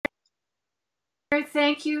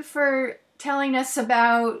Thank you for telling us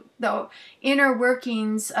about the inner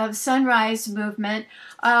workings of Sunrise Movement.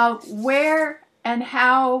 Where and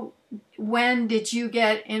how, when did you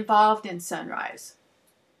get involved in Sunrise?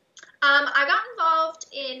 I got involved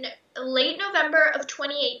in late November of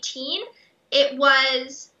 2018. It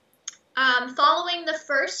was following the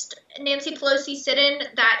first Nancy Pelosi sit-in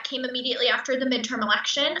that came immediately after the midterm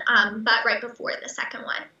election, but right before the second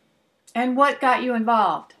one. And what got you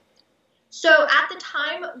involved? So at the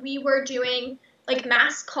time, we were doing like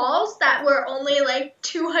mass calls that were only like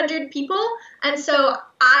 200 people. And so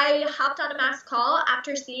I hopped on a mass call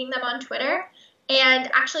after seeing them on Twitter. And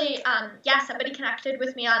actually, somebody connected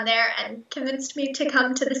with me on there and convinced me to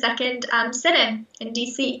come to the second sit-in in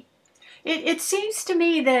DC. It seems to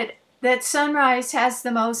me that Sunrise has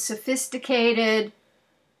the most sophisticated,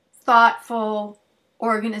 thoughtful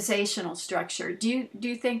organizational structure. Do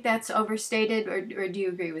you think that's overstated, or do you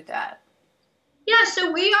agree with that? Yeah,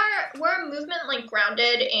 so we're a movement like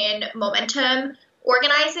grounded in momentum,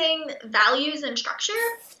 organizing, values, and structure.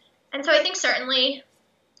 And so I think certainly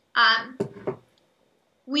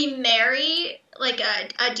we marry like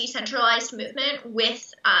a decentralized movement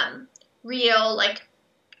with real like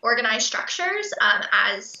organized structures,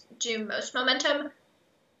 as do most momentum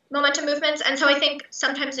movements. And so I think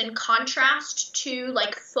sometimes in contrast to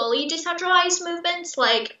like fully decentralized movements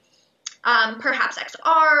like perhaps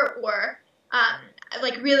XR or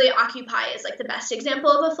like really Occupy is like the best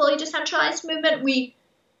example of a fully decentralized movement.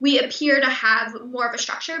 We appear to have more of a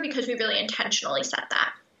structure because we really intentionally set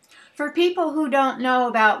that. For people who don't know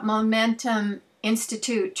about Momentum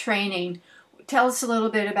Institute training, tell us a little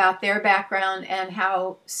bit about their background and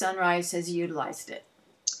how Sunrise has utilized it.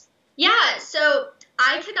 Yeah, so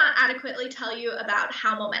I could not adequately tell you about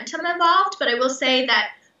how Momentum evolved, but I will say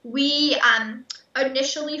that we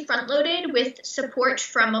initially front-loaded with support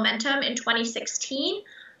from Momentum in 2016,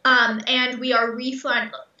 and we are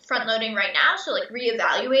front-loading right now, so like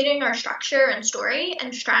reevaluating our structure and story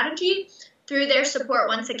and strategy through their support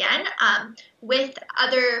once again, with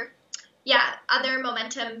other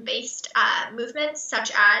momentum-based movements,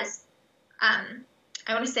 such as, I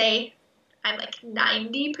want to say, I'm like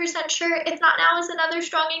 90% sure If Not Now is another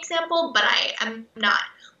strong example, but I am not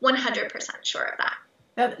 100% sure of that.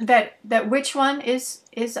 That which one is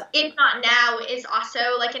If Not Now is also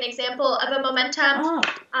like an example of a momentum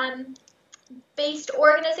based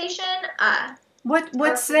organization.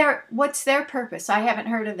 What's their purpose? I haven't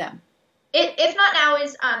heard of them. If Not Now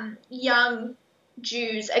is young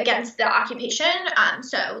Jews against the occupation.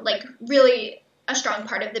 So like really a strong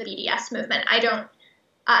part of the BDS movement. I don't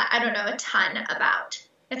know a ton about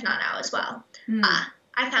If Not Now as well.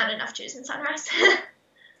 I found enough Jews in Sunrise.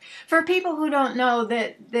 For people who don't know,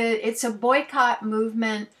 that it's a boycott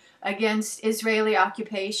movement against Israeli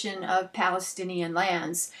occupation of Palestinian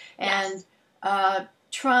lands. Yes. And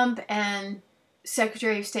Trump and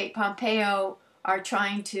Secretary of State Pompeo are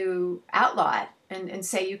trying to outlaw it and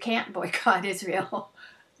say you can't boycott Israel.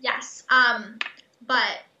 Yes.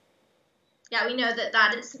 But yeah, we know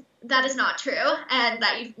that is not true, and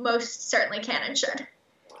that you most certainly can and should.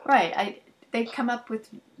 Right. They come up with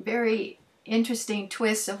very interesting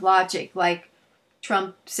twists of logic, like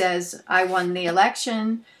Trump says, I won the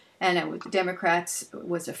election, and the Democrats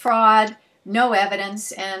was a fraud, no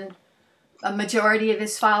evidence, and a majority of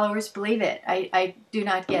his followers believe it. I do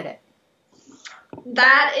not get it.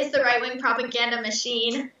 That is the right-wing propaganda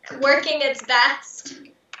machine working its best.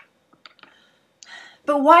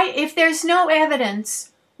 But why, if there's no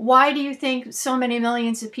evidence, why do you think so many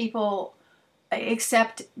millions of people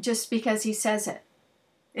accept just because he says it?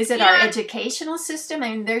 Is it our educational system?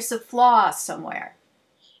 I mean, there's a flaw somewhere.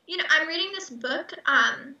 You know, I'm reading this book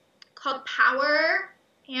called Power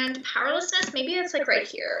and Powerlessness. Maybe it's like right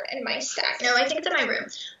here in my stack. No, I think it's in my room.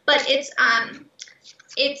 But it's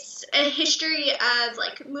a history of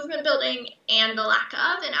like movement building and the lack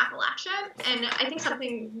of in Appalachia. And I think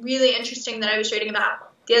something really interesting that I was reading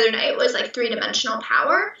about the other night was like three-dimensional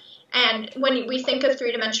power. And when we think of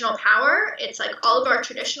three-dimensional power, it's like all of our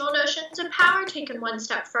traditional notions of power taken one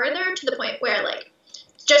step further, to the point where, like,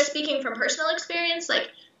 just speaking from personal experience, like,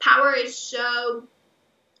 power is so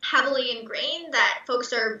heavily ingrained that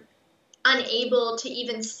folks are unable to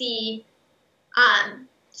even see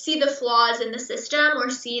the flaws in the system or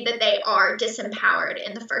see that they are disempowered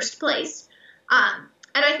in the first place. And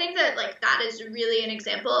I think that, like, that is really an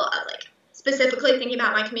example of, like, specifically thinking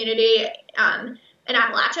about my community, in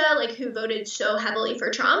Appalachia, like, who voted so heavily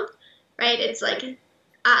for Trump, right? It's like,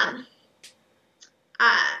 I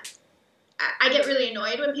get really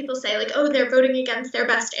annoyed when people say, like, oh, they're voting against their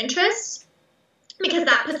best interests. because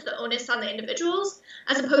that puts the onus on the individuals,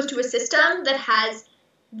 as opposed to a system that has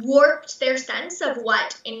warped their sense of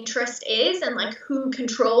what interest is and like who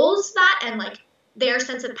controls that, and like their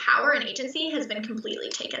sense of power and agency has been completely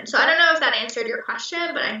taken. So I don't know if that answered your question,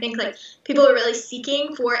 but I think like people are really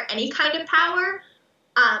seeking for any kind of power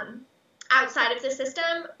outside of the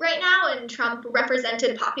system right now, and Trump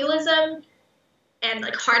represented populism and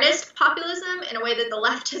like harnessed populism in a way that the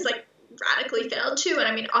left has like radically failed to, and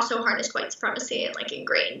I mean also harnessed white supremacy and like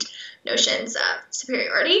ingrained notions of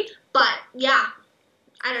superiority. But yeah,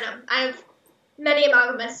 I don't know. I have many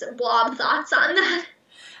amalgamous blob thoughts on that.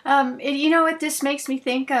 You know what this makes me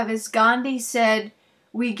think of is Gandhi said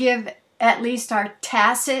we give at least our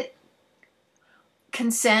tacit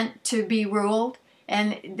consent to be ruled,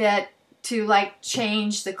 and that to like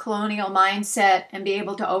change the colonial mindset and be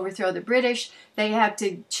able to overthrow the British, they had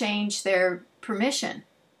to change their permission.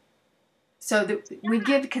 So that we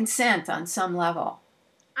give consent on some level.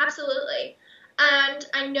 Absolutely. And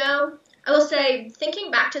I will say, thinking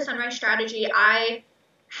back to Sunrise Strategy, I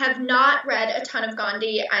have not read a ton of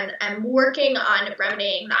Gandhi and am working on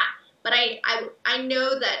remedying that. But I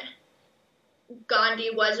know that Gandhi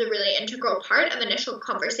was a really integral part of initial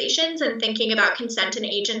conversations and thinking about consent and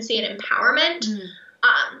agency and empowerment.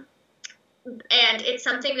 And it's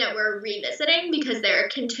something that we're revisiting because there are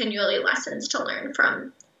continually lessons to learn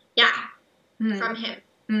from him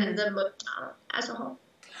and the movement as a whole.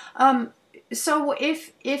 So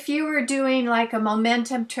if you were doing like a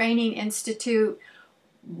Momentum Training Institute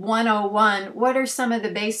 101, what are some of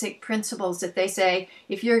the basic principles that they say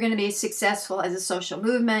if you're going to be successful as a social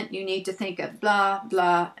movement, you need to think of blah,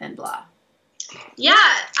 blah, and blah? Yeah,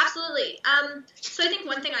 absolutely. So I think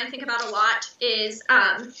one thing I think about a lot is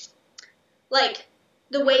like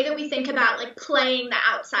the way that we think about like playing the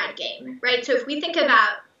outside game, right? So if we think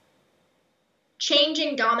about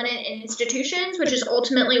changing dominant institutions, which is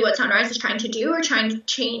ultimately what Sunrise is trying to do, we're trying to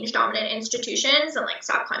change dominant institutions and like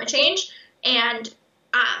stop climate change. And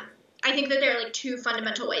I think that there are like two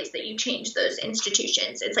fundamental ways that you change those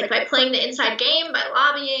institutions. It's like by playing the inside game, by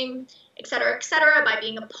lobbying, et cetera, by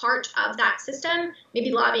being a part of that system.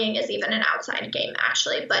 Maybe lobbying is even an outside game,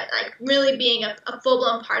 actually, but like really being a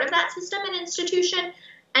full-blown part of that system and institution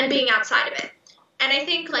and being outside of it. And I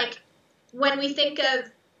think like when we think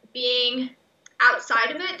of being outside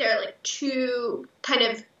of it, there are like two kind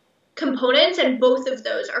of components, and both of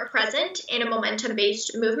those are present in a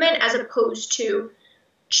momentum-based movement as opposed to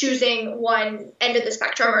choosing one end of the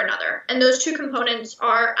spectrum or another. And those two components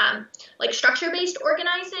are like structure-based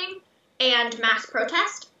organizing and mass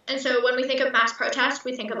protest. And so when we think of mass protest,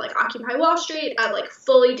 we think of like Occupy Wall Street, of like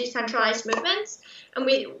fully decentralized movements. And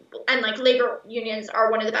like labor unions are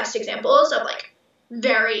one of the best examples of like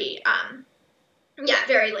very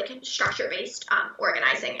like structure-based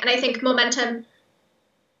organizing. And I think momentum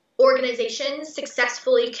organizations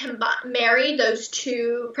successfully marry those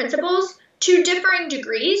two principles to differing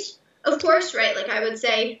degrees, of course, right? Like I would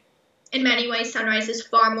say in many ways, Sunrise is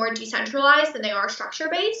far more decentralized than they are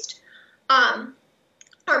structure-based,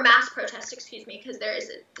 or mass protest, excuse me, because there is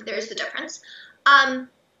the difference.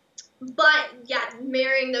 But yeah,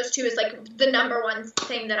 marrying those two is like the number one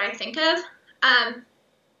thing that I think of.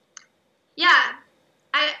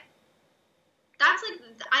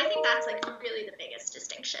 I think that's like really the biggest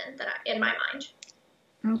distinction in my mind.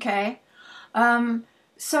 Okay.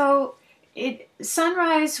 So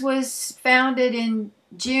Sunrise was founded in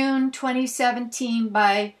June 2017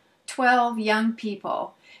 by 12 young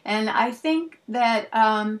people. And I think that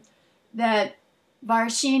that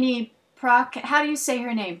Varshini how do you say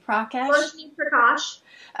her name? Varshini Prakash.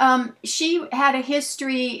 She had a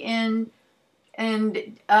history in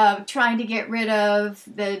trying to get rid of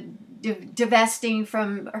the divesting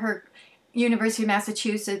from her University of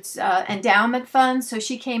Massachusetts endowment fund. So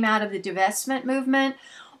she came out of the divestment movement.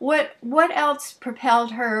 What else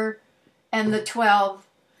propelled her and the 12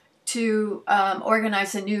 to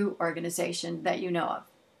organize a new organization that you know of?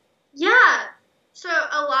 Yeah. So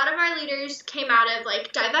a lot of our leaders came out of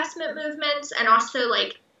like divestment movements and also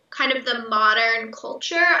like kind of the modern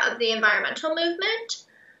culture of the environmental movement.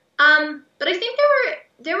 But I think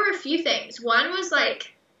there were a few things. One was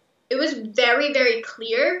like, it was very, very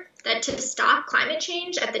clear that to stop climate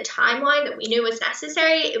change at the timeline that we knew was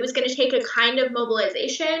necessary, it was going to take a kind of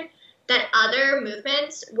mobilization that other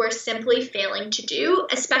movements were simply failing to do,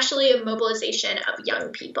 especially a mobilization of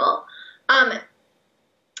young people.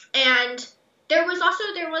 And there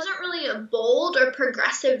wasn't really a bold or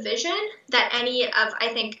progressive vision that any of, I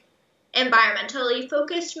think, environmentally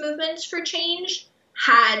focused movements for change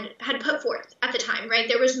had put forth at the time, right?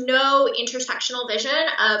 There was no intersectional vision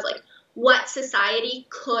of like what society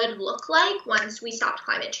could look like once we stopped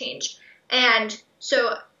climate change. And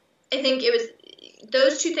so I think it was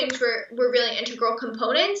those two things were really integral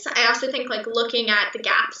components. I also think like looking at the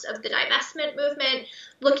gaps of the divestment movement,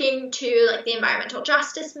 looking to like the environmental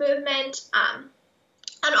justice movement,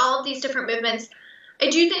 and all of these different movements, I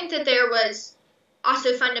do think that there was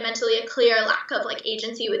also fundamentally a clear lack of like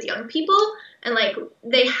agency with young people, and like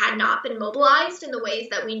they had not been mobilized in the ways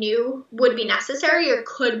that we knew would be necessary or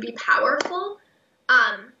could be powerful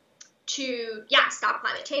to stop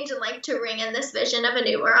climate change and like to ring in this vision of a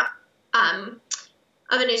new world,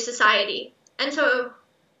 of a new society. And so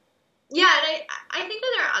and I think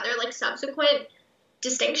that there are other like subsequent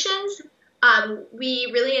distinctions.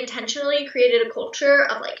 We really intentionally created a culture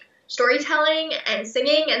of like storytelling and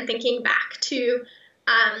singing and thinking back to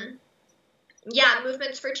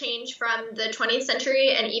movements for change from the 20th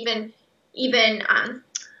century and even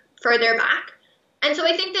further back. And so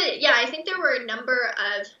I think that I think there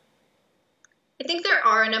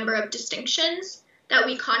are a number of distinctions that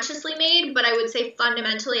we consciously made, but I would say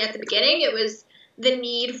fundamentally at the beginning it was the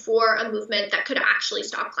need for a movement that could actually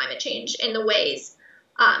stop climate change in the ways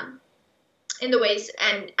and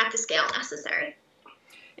at the scale necessary.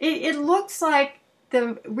 It looks like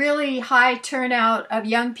the really high turnout of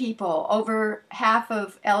young people, over half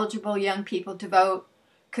of eligible young people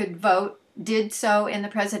could vote, did so in the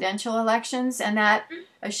presidential elections, and that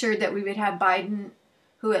assured that we would have Biden,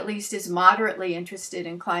 who at least is moderately interested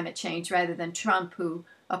in climate change, rather than Trump, who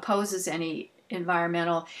opposes any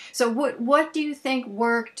environmental. So what do you think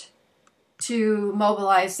worked to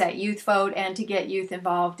mobilize that youth vote and to get youth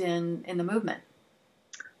involved in the movement?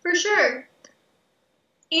 For sure.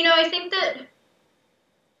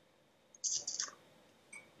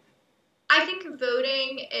 I think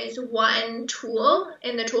voting is one tool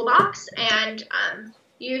in the toolbox, and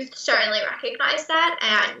youth certainly recognize that.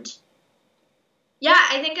 And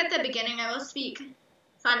I think at the beginning, I will speak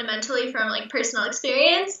fundamentally from like personal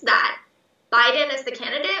experience, that Biden as the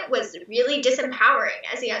candidate was really disempowering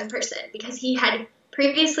as a young person, because he had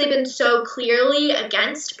previously been so clearly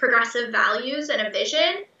against progressive values and a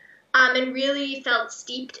vision, and really felt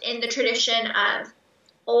steeped in the tradition of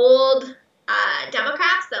old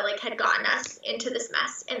Democrats that like had gotten us into this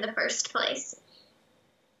mess in the first place.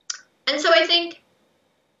 And so I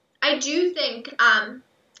do think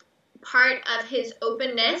part of his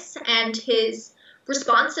openness and his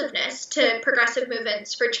responsiveness to progressive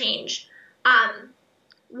movements for change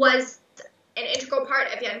was an integral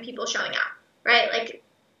part of young people showing up, right? Like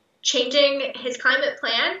changing his climate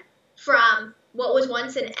plan from what was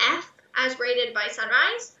once an F as rated by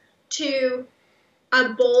Sunrise to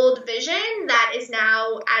a bold vision that is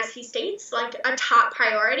now, as he states, like a top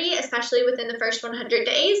priority, especially within the first 100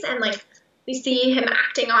 days. And like we see him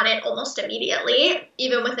acting on it almost immediately,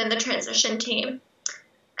 even within the transition team.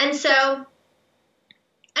 And so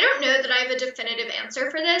I don't know that I have a definitive answer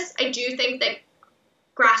for this. I do think that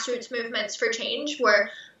grassroots movements for change were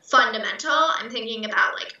fundamental. I'm thinking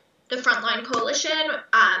about like the Frontline Coalition,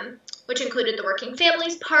 which included the Working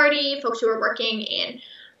Families Party, folks who were working in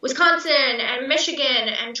Wisconsin and Michigan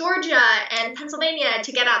and Georgia and Pennsylvania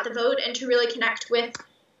to get out the vote and to really connect with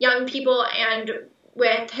young people and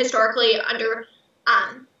with historically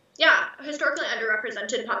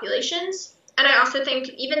underrepresented populations. And I also think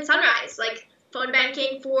even Sunrise, like phone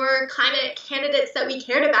banking for climate candidates that we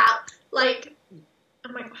cared about, like,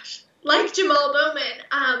 oh my gosh, like Jamal Bowman,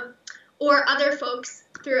 or other folks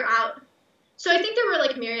throughout. So I think there were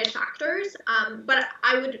like myriad factors, but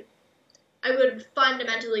I would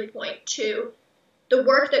fundamentally point to the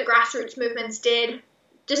work that grassroots movements did,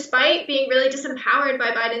 despite being really disempowered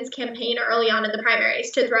by Biden's campaign early on in the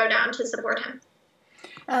primaries, to throw down to support him.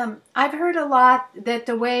 I've heard a lot that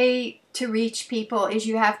the way to reach people is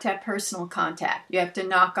you have to have personal contact. You have to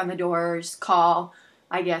knock on the doors, call,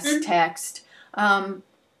 I guess, text.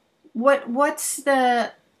 What's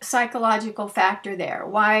the psychological factor there?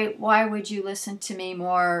 Why would you listen to me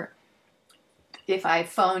more if I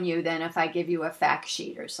phone you than if I give you a fact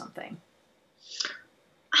sheet or something?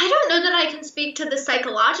 I don't know that I can speak to the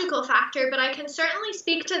psychological factor, but I can certainly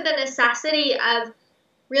speak to the necessity of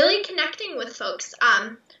really connecting with folks.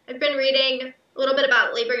 I've been reading a little bit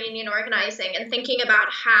about labor union organizing and thinking about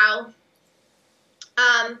how,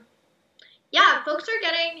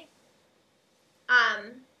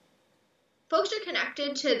 folks are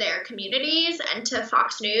connected to their communities and to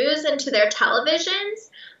Fox News and to their televisions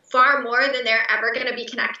far more than they're ever going to be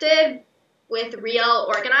connected with real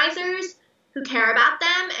organizers who care about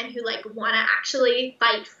them and who like want to actually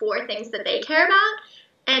fight for things that they care about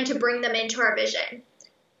and to bring them into our vision.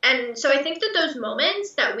 And so I think that those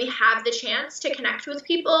moments that we have the chance to connect with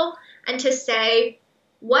people and to say,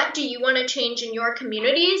 what do you want to change in your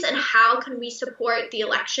communities, and how can we support the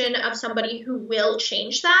election of somebody who will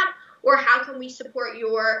change that? Or how can we support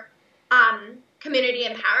your community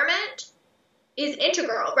empowerment is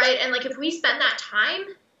integral, right? And like if we spend that time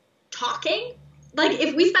talking,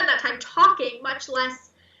 much less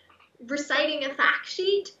reciting a fact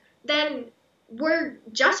sheet, then we're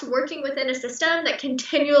just working within a system that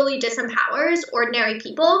continually disempowers ordinary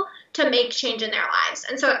people to make change in their lives.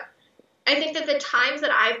 And so I think that the times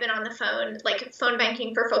that I've been on the phone, like phone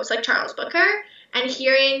banking for folks like Charles Booker, and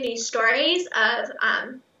hearing these stories of,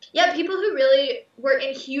 people who really were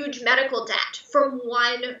in huge medical debt from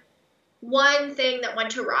one thing that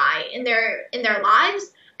went awry in their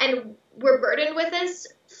lives, and were burdened with this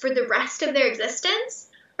for the rest of their existence,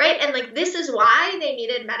 right? And like this is why they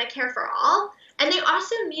needed Medicare for all. And they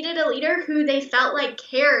also needed a leader who they felt like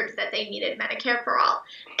cared that they needed Medicare for all.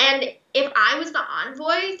 And if I was the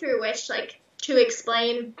envoy through which, like, to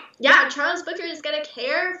explain, Charles Booker is going to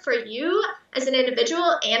care for you as an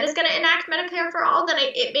individual and is going to enact Medicare for all, then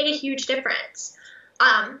it made a huge difference. So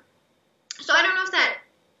I don't know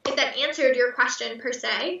if that answered your question per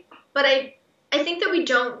se, but I think that we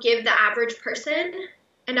don't give the average person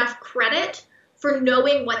enough credit for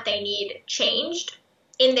knowing what they need changed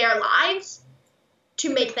in their lives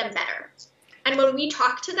to make them better. And when we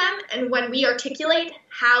talk to them and when we articulate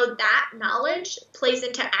how that knowledge plays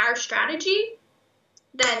into our strategy,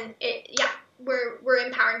 then we're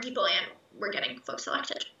empowering people and we're getting folks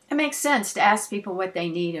elected. It makes sense to ask people what they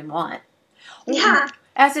need and want. Yeah.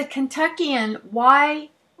 As a Kentuckian, why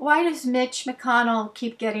does Mitch McConnell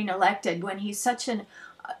keep getting elected when he's such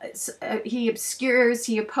he obscures,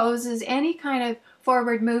 he opposes any kind of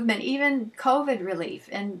forward movement, even COVID relief,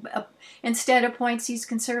 and instead appoints these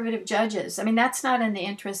conservative judges? I mean, that's not in the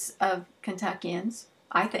interests of Kentuckians,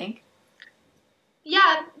 I think.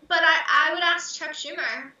 Yeah, but I would ask Chuck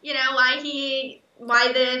Schumer,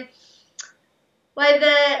 why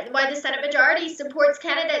the Senate majority supports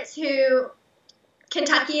candidates who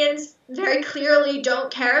Kentuckians very clearly don't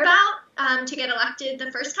care about to get elected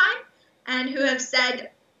the first time, and who have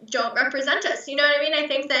said don't represent us. You know what I mean? I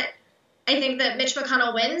think that Mitch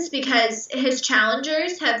McConnell wins because his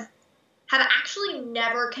challengers have actually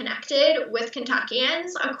never connected with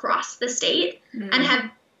Kentuckians across the state and have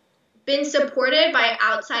been supported by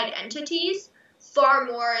outside entities far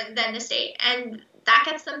more than the state. And that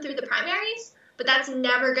gets them through the primaries, but that's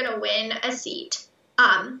never going to win a seat.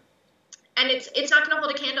 And it's not going to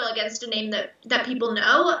hold a candle against a name that people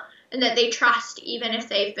know and that they trust, even if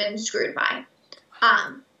they've been screwed by.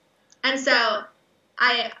 And so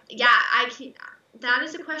that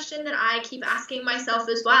is a question that I keep asking myself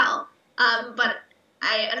as well. But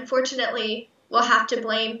I unfortunately will have to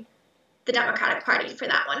blame the Democratic Party for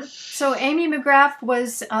that one. So Amy McGrath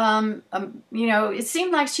was, it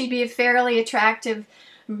seemed like she'd be a fairly attractive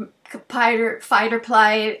fighter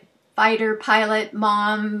pilot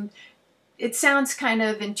mom. It sounds kind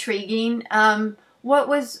of intriguing. What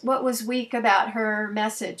was weak about her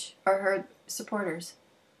message or her supporters?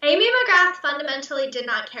 Amy McGrath fundamentally did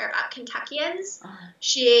not care about Kentuckians.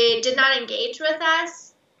 She did not engage with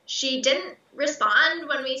us. She didn't respond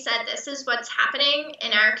when we said this is what's happening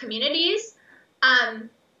in our communities.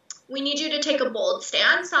 We need you to take a bold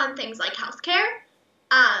stance on things like healthcare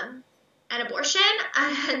and abortion,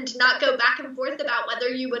 and not go back and forth about whether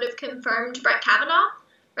you would have confirmed Brett Kavanaugh,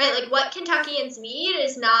 right? Like, what Kentuckians need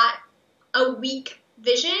is not a weak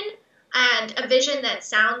vision, and a vision that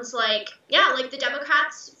sounds like the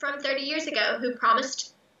Democrats from 30 years ago who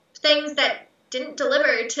promised things that didn't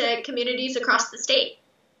deliver to communities across the state.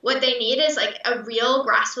 What they need is like a real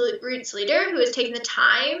grassroots leader who has taken the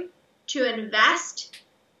time to invest.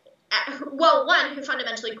 One who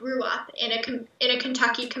fundamentally grew up in a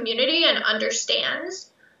Kentucky community and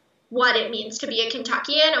understands what it means to be a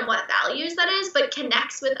Kentuckian and what values that is, but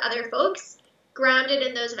connects with other folks grounded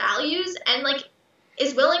in those values and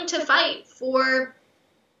is willing to fight for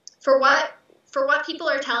what people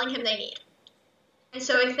are telling him they need. And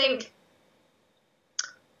so I think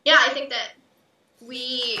that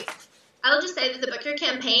I'll just say that the Booker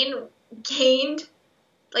campaign gained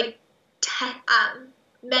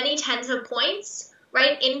many tens of points,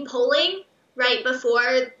 right, in polling right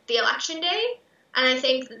before the election day. And I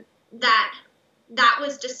think that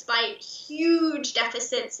was despite huge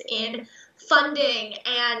deficits in funding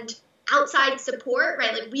and outside support,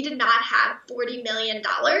 right? Like, we did not have $40 million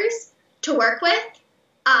to work with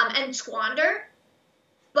and squander.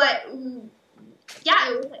 But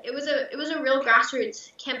it was a real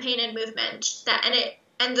grassroots campaign and movement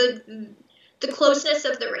the closeness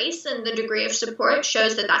of the race and the degree of support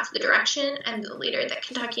shows that that's the direction and the leader that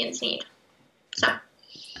Kentuckians need. So,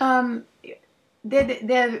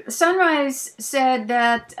 the Sunrise said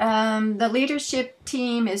that the leadership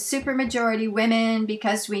team is supermajority women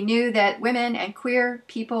because we knew that women and queer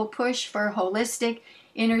people push for holistic,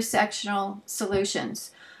 intersectional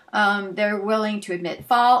solutions. They're willing to admit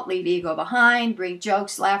fault, leave ego behind, bring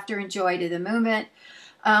jokes, laughter, and joy to the movement.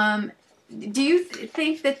 Do you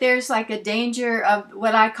think that there's like a danger of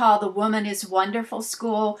what I call the woman is wonderful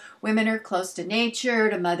school? Women are close to nature,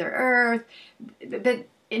 to Mother Earth. But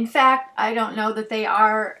in fact, I don't know that they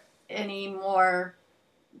are any more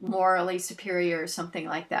morally superior or something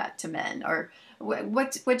like that to men. Or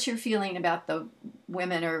what's your feeling about the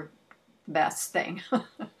women are the best thing?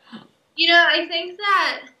 I think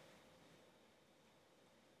that,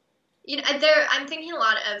 I'm thinking a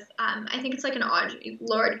lot of, I think it's like an Audre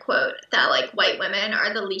Lorde quote that like white women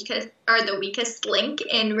are the weakest link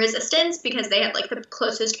in resistance because they have like the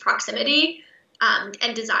closest proximity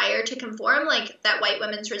and desire to conform. Like that white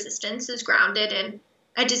women's resistance is grounded in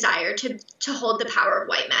a desire to hold the power of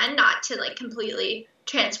white men, not to like completely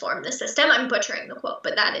transform the system. I'm butchering the quote,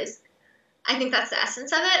 but I think that's the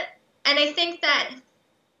essence of it. And I think that,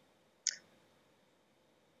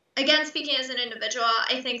 again, speaking as an individual,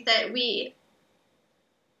 I think that we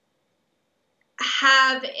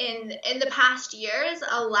have in the past years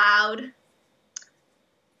allowed,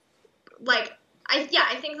 like, I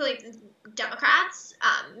think like Democrats,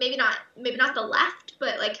 maybe not the left,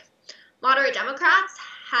 but like moderate Democrats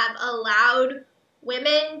have allowed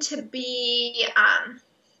women to be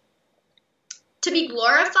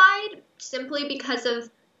glorified simply because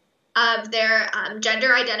of their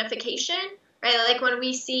gender identification. Right, like when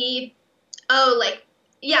we see,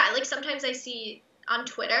 sometimes I see on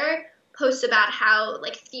Twitter posts about how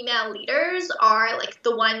like female leaders are like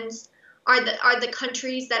the ones are the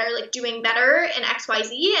countries that are like doing better in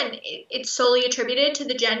XYZ, and it's solely attributed to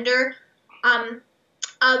the gender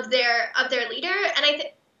of their leader, and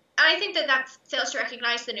I think that fails to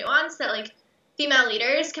recognize the nuance that like female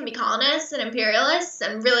leaders can be colonists and imperialists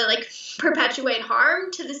and really like perpetuate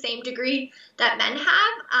harm to the same degree that men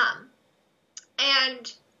have.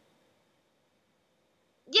 And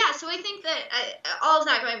yeah, so I think that all of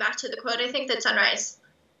that, going back to the quote, I think that Sunrise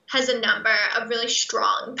has a number of really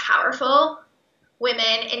strong, powerful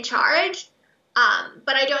women in charge.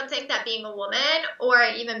 But I don't think that being a woman or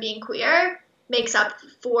even being queer makes up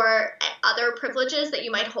for other privileges that you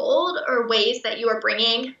might hold or ways that you are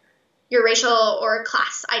bringing your racial or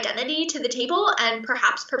class identity to the table and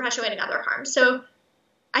perhaps perpetuating other harm. So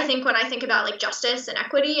I think when I think about like justice and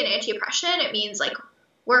equity and anti-oppression, it means like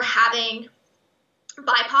we're having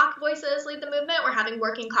BIPOC voices lead the movement. We're having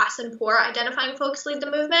working class and poor identifying folks lead the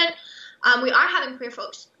movement. We are having queer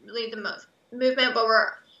folks lead the movement, but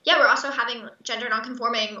we're also having gender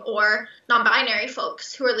nonconforming or non-binary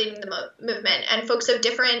folks who are leading the movement, and folks of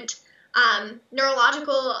different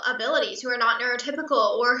neurological abilities who are not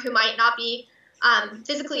neurotypical or who might not be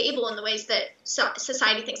physically able in the ways that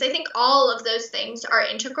society thinks. I think all of those things are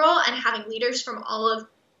integral, and having leaders from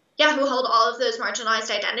who hold all of those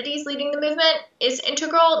marginalized identities leading the movement is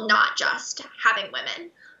integral, not just having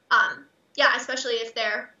women. Especially if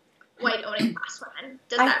they're white owning class women.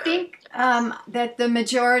 I think that the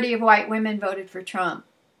majority of white women voted for Trump,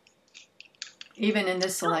 even in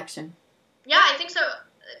this election. Yeah, I think so.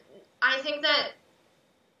 I think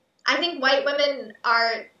white women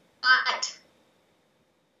are not.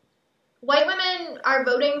 White women are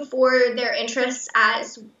voting for their interests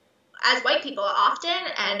as white people often,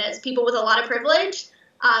 and as people with a lot of privilege,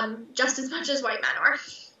 just as much as white men are.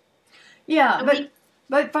 Yeah,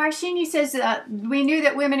 but Varshini says that we knew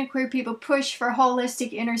that women and queer people push for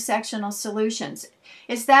holistic intersectional solutions.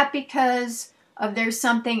 Is that because of there's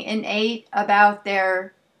something innate about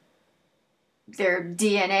their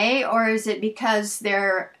DNA, or is it because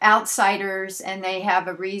they're outsiders and they have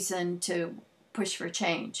a reason to push for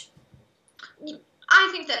change?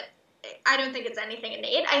 I don't think it's anything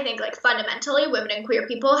innate. I think like fundamentally women and queer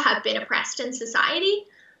people have been oppressed in society,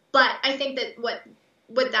 but I think that what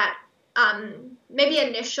that maybe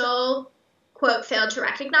initial quote failed to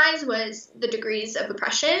recognize was the degrees of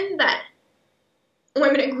oppression that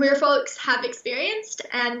women and queer folks have experienced,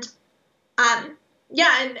 and and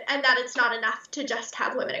that it's not enough to just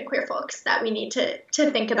have women and queer folks, that we need to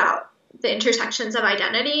think about the intersections of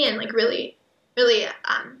identity and like really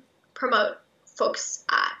promote folks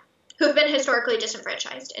who have been historically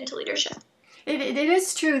disenfranchised into leadership. It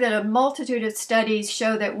is true that a multitude of studies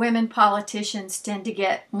show that women politicians tend to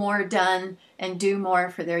get more done and do more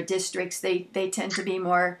for their districts. They tend to be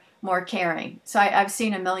more more caring. So I've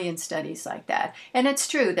seen a million studies like that. And it's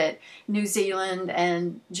true that New Zealand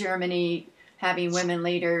and Germany having women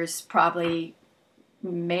leaders probably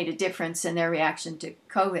made a difference in their reaction to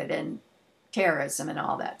COVID and terrorism and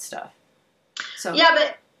all that stuff. So yeah,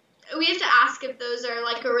 but we have to ask if those are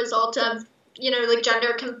like a result of, like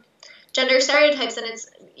gender stereotypes, and it's,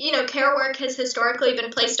 care work has historically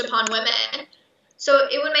been placed upon women. So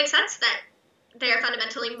it would make sense that they are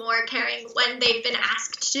fundamentally more caring when they've been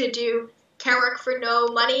asked to do care work for no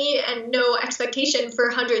money and no expectation for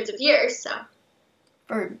hundreds of years. So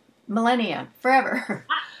for millennia, forever.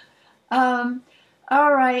 All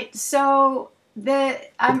right. So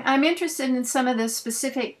I'm interested in some of the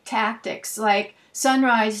specific tactics. Like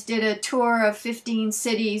Sunrise did a tour of 15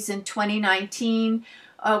 cities in 2019.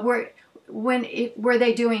 Were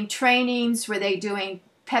they doing trainings? Were they doing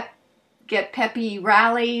peppy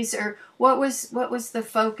rallies, or what was the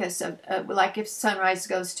focus of like if Sunrise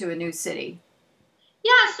goes to a new city?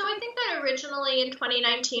 Yeah, so I think that originally in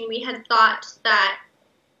 2019 we had thought that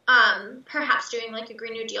perhaps doing like a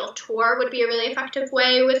Green New Deal tour would be a really effective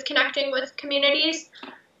way with connecting with communities.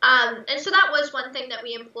 And so that was one thing that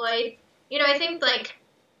we employed. I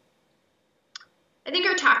think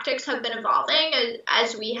our tactics have been evolving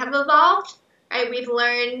as we have evolved, right? We've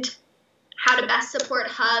learned how to best support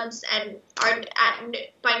hubs and are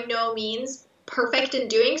by no means perfect in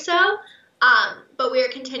doing so, but we are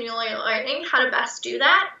continually learning how to best do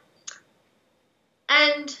that.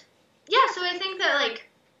 And yeah, so I think that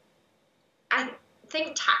I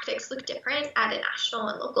think tactics look different at a national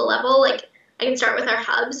and local level. Like I can start with our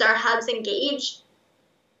hubs. Our hubs engage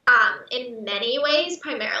in many ways,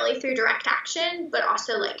 primarily through direct action, but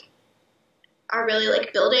also are really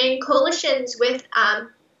building coalitions with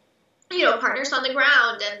partners on the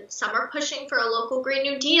ground, and some are pushing for a local Green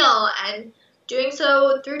New Deal and doing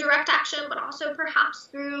so through direct action, but also perhaps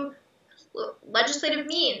through legislative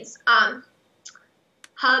means.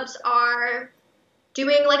 Hubs are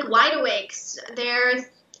doing wide awakes. They're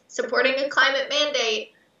supporting a climate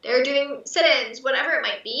mandate. They're doing sit-ins, whatever it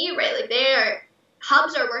might be, right?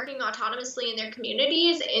 Hubs are working autonomously in their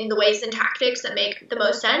communities in the ways and tactics that make the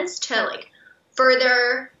most sense to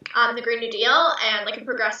further the Green New Deal and a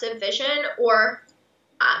progressive vision, or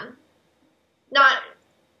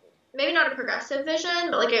maybe not a progressive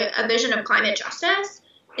vision, but a vision of climate justice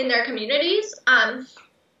in their communities. And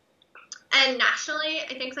nationally,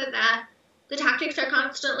 I think that the tactics are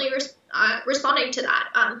constantly responding to that.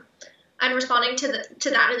 And responding to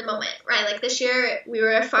that in the moment, right? This year, we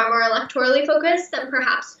were far more electorally focused than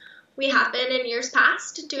perhaps we have been in years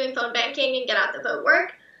past, doing phone banking and get out the vote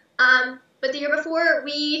work. But the year before,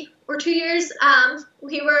 or 2 years,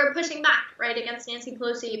 we were pushing back, right, against Nancy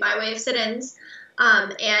Pelosi by way of sit-ins,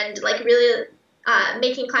 and really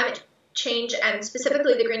making climate change and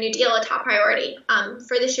specifically the Green New Deal a top priority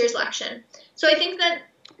for this year's election. So I think that,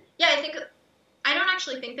 I don't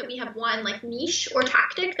actually think that we have one niche or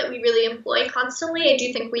tactic that we really employ constantly. I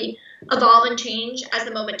do think we evolve and change as the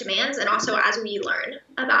moment demands, and also as we learn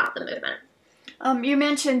about the movement. You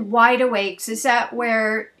mentioned wide awakes. Is that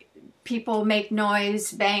where people make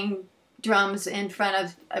noise, bang drums in front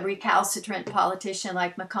of a recalcitrant politician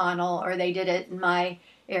like McConnell, or they did it in my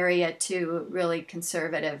area to a really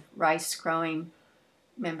conservative rice-growing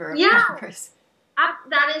member of Congress?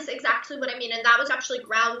 That is exactly what I mean, and that was actually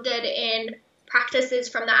grounded in practices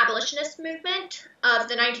from the abolitionist movement of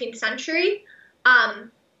the 19th century.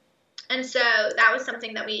 And so that was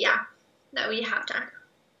something that we have done.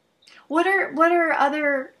 What are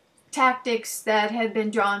other tactics that have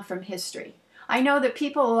been drawn from history? I know that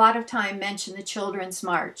people a lot of time mention the Children's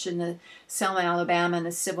March and the Selma, Alabama, and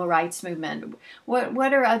the Civil Rights Movement.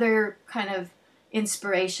 What are other kind of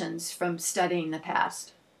inspirations from studying the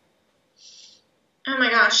past? Oh my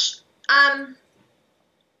gosh.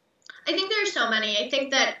 I think there are so many. I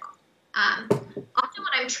think that often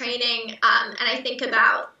when I'm training and I think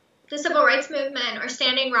about the Civil Rights Movement or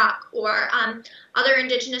Standing Rock or other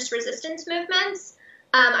indigenous resistance movements,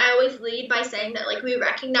 I always lead by saying that we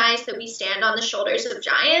recognize that we stand on the shoulders of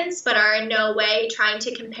giants, but are in no way trying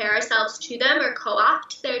to compare ourselves to them or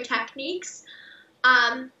co-opt their techniques.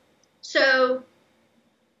 So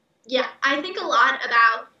yeah, I think a lot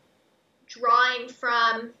about drawing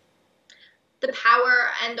from the power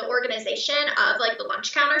and the organization of the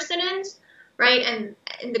lunch counter sit-ins, right? And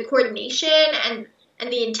the coordination and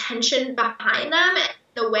the intention behind them, and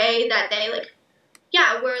the way that they were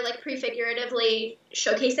prefiguratively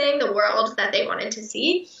showcasing the world that they wanted to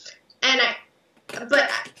see. But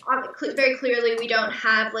very clearly we don't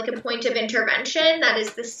have a point of intervention that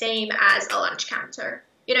is the same as a lunch counter.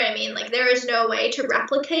 You know what I mean? There is no way to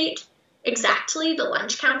replicate exactly the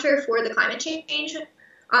lunch counter for the climate change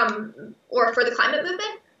or for the climate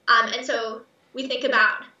movement. And so we think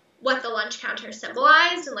about what the lunch counter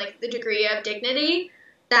symbolized and like the degree of dignity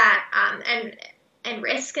that and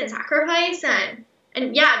risk and sacrifice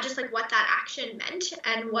and yeah, just like what that action meant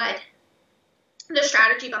and what the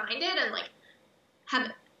strategy behind it, and like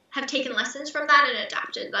have taken lessons from that and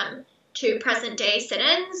adapted them to present day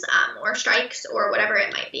sit-ins or strikes or whatever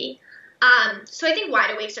it might be. So I think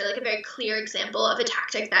wide awakes are like a very clear example of a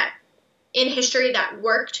tactic that in history that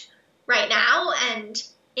worked right now and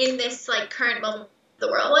in this like current moment of the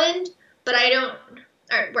whirlwind. But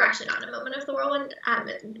we're actually not in a moment of the whirlwind.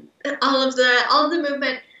 All of the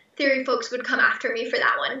movement theory folks would come after me for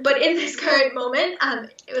that one. But in this current moment,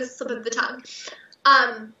 it was a slip of the tongue.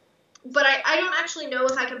 But I don't actually know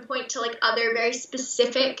if I can point to like other very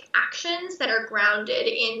specific actions that are grounded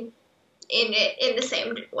in the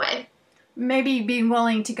same way. Maybe being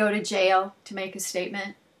willing to go to jail to make a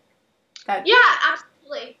statement. Yeah,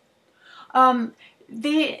 absolutely.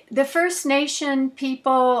 The First Nation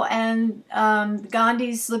people and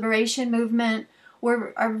Gandhi's liberation movement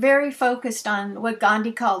are very focused on what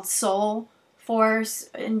Gandhi called soul force.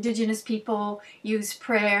 Indigenous people use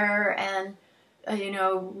prayer and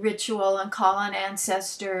ritual and call on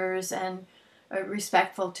ancestors and are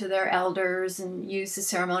respectful to their elders and use the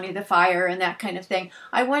ceremony of the fire and that kind of thing.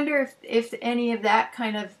 I wonder if any of that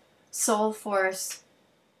kind of soul force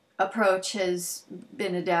approach has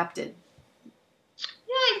been adapted.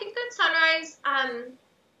 Yeah, I think that Sunrise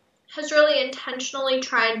has really intentionally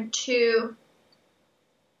tried to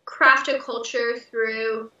craft a culture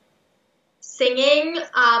through singing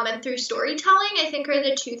and through storytelling, I think are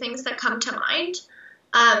the two things that come to mind.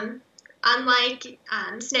 Unlike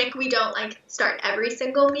SNCC, we don't like start every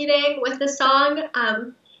single meeting with a song.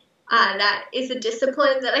 That is a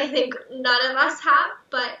discipline that I think none of us have,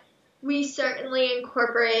 but we certainly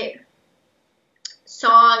incorporate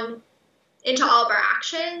song into all of our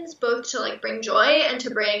actions, both to like bring joy and to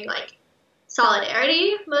bring like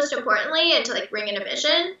solidarity, most importantly, and to like bring in a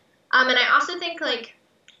vision. And I also think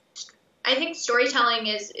I think storytelling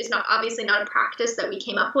is not obviously not a practice that we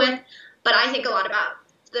came up with, but I think a lot about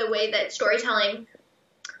the way that storytelling,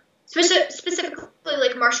 specifically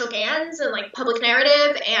like Marshall Gans and like public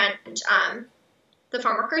narrative and the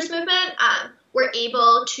farm workers movement, were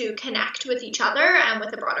able to connect with each other and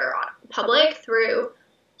with the broader public through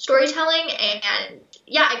storytelling and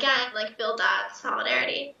yeah, again, like build that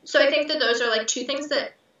solidarity. So I think that those are like two things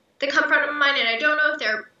that come front of mind, and I don't know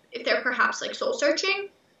if they're perhaps like soul searching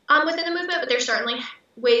within the movement, but there's certainly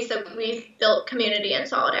ways that we've built community and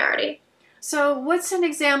solidarity. So what's an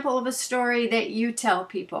example of a story that you tell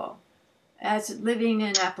people as living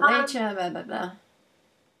in Appalachia, blah, blah, blah?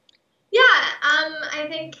 Yeah, I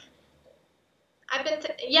think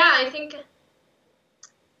I think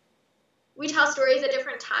we tell stories at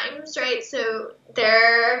different times, right? So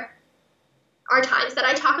there are times that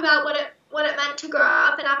I talk about what it meant to grow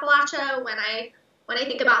up in Appalachia when I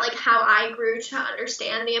think about like how I grew to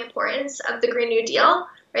understand the importance of the Green New Deal,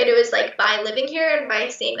 right? It was like by living here and by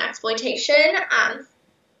seeing the exploitation,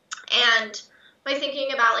 and by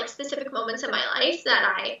thinking about like specific moments in my life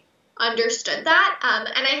that I understood that,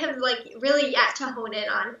 and I have like really yet to hone in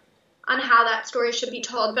on how that story should be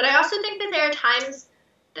told. But I also think that there are times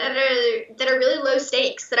that are really low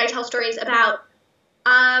stakes that I tell stories about,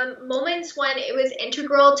 moments when it was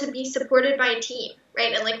integral to be supported by a team,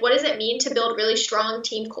 right? And like, what does it mean to build really strong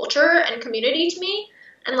team culture and community to me?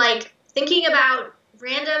 And like thinking about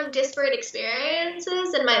random disparate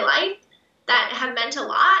experiences in my life that have meant a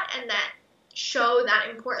lot and that show that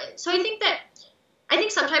importance. So I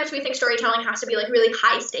think sometimes we think storytelling has to be like really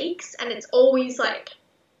high stakes, and it's always like,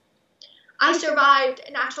 I survived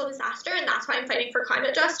a natural disaster and that's why I'm fighting for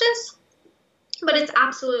climate justice. But it's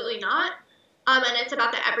absolutely not. And it's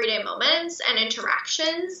about the everyday moments and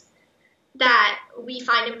interactions that we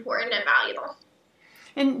find important and valuable.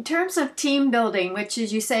 In terms of team building, which,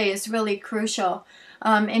 as you say, is really crucial,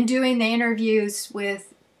 in doing the interviews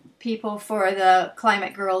with people for the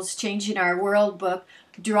Climate Girls Changing Our World book,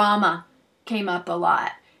 drama came up a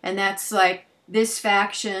lot. And that's like, this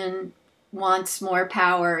faction wants more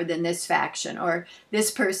power than this faction, or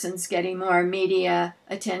this person's getting more media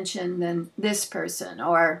attention than this person,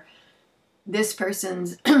 or this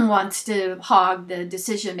person wants to hog the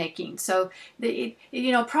decision making. So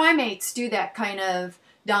primates do that kind of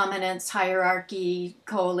dominance, hierarchy,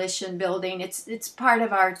 coalition building. It's part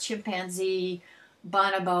of our chimpanzee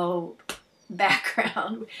bonobo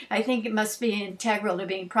background. I think it must be integral to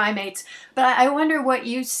being primates. But I wonder what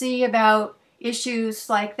you see about issues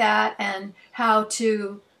like that and how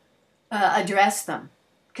to address them.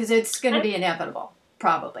 because it's going to be inevitable,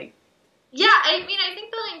 probably. Yeah, I mean, I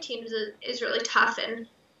think building teams is really tough, and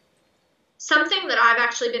something that I've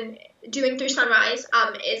actually been doing through Sunrise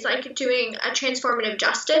is like doing a transformative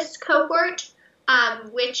justice cohort,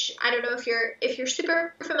 which I don't know if you're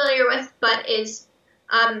super familiar with, but is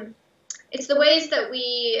it's the ways that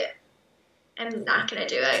we. I'm not going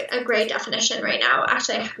to do a great definition right now.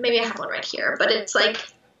 Actually, maybe I have one right here, but it's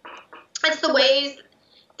the ways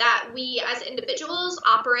that we as individuals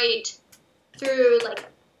operate through like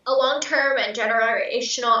a long-term and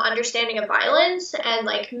generational understanding of violence and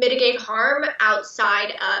like mitigate harm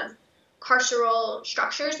outside of carceral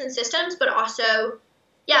structures and systems, but also,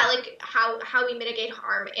 yeah, like how we mitigate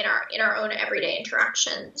harm in our own everyday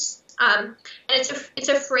interactions. And it's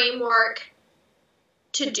a framework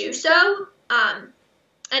to do so,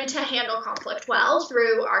 and to handle conflict well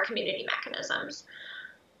through our community mechanisms.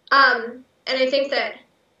 And I think that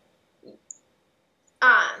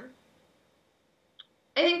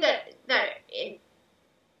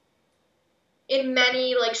in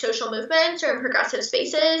many like social movements or in progressive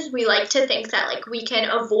spaces, we like to think that like we can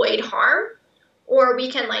avoid harm, or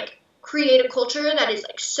we can like create a culture that is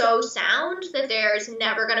like so sound that there's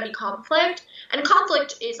never going to be conflict. And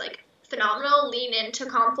conflict is like phenomenal. Lean into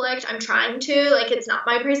conflict. I'm trying to, like, it's not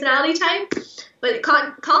my personality type, but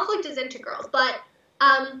conflict is integral. But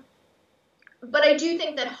I do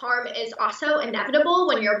think that harm is also inevitable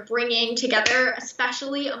when you're bringing together,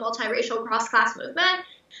 especially a multiracial cross-class movement.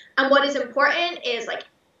 And what is important is like,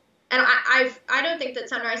 and I don't think that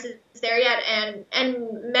Sunrise is there yet, and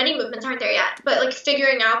many movements aren't there yet, but like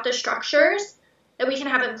figuring out the structures that we can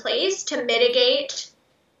have in place to mitigate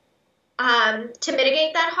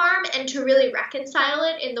that harm and to really reconcile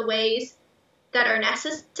it in the ways that are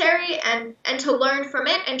necessary, and to learn from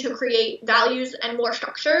it and to create values and more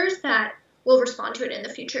structures that will respond to it in the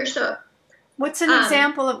future. So what's an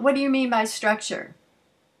example of, what do you mean by structure?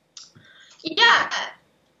 Yeah.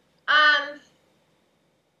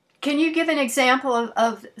 Can you give an example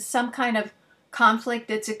of some kind of conflict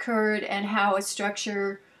that's occurred and how a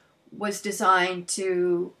structure was designed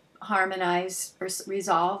to harmonize or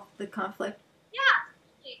resolve the conflict? Yeah,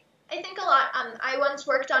 I think a lot. I once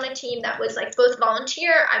worked on a team that was like both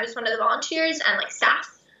volunteer. I was one of the volunteers and like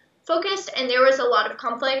staff focused, and there was a lot of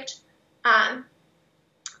conflict. There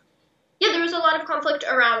was a lot of conflict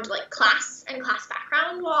around like class and class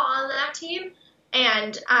background while on that team,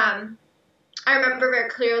 and I remember very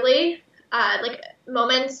clearly like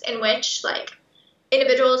moments in which like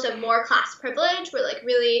individuals of more class privilege were like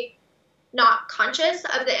really not conscious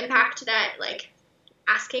of the impact that like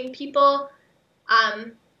asking people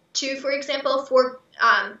to, for example,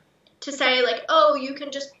 to say like, oh, you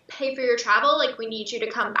can just pay for your travel, like we need you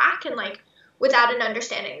to come back, and like without an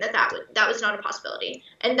understanding that was not a possibility.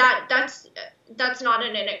 And that's not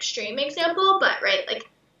an extreme example, but right, like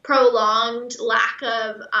prolonged lack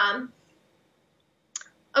of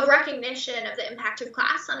recognition of the impact of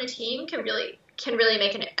class on a team can really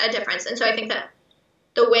make a difference. And so I think that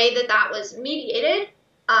the way that was mediated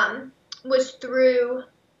was through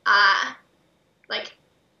like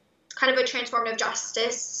kind of a transformative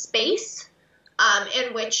justice space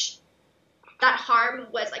in which that harm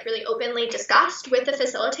was like really openly discussed with the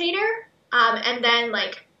facilitator, and then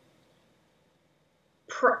like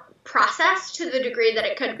processed to the degree that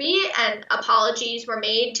it could be, and apologies were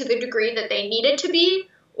made to the degree that they needed to be,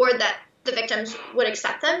 or that the victims would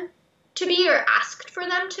accept them to be or asked for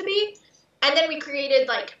them to be. And then we created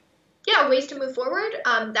like, ways to move forward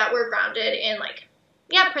that were grounded in like,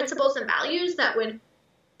 principles and values that would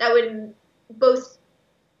both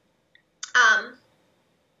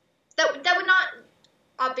that would not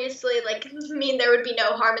obviously like mean there would be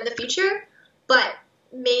no harm in the future, but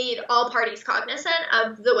made all parties cognizant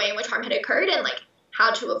of the way in which harm had occurred and like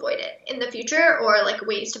how to avoid it in the future, or like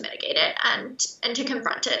ways to mitigate it and to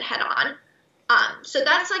confront it head on. So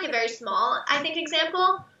that's like a very small, I think,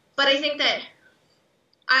 example. But I think that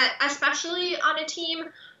especially on a team,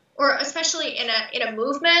 or especially in a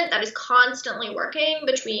movement that is constantly working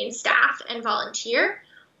between staff and volunteer,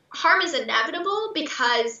 harm is inevitable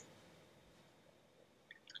because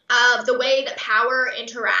of the way that power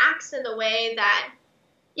interacts and the way that,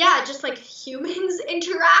 just like humans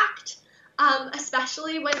interact,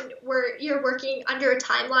 especially when you're working under a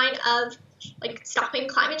timeline of like stopping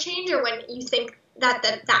climate change, or when you think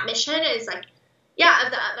that mission is like,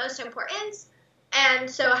 of the utmost importance. And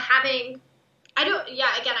so I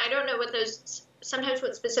don't know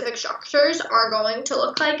what specific structures are going to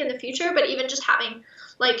look like in the future, but even just having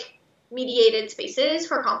like mediated spaces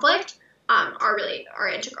for conflict are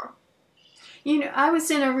integral. You know, I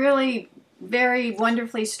was in a really very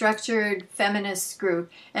wonderfully structured feminist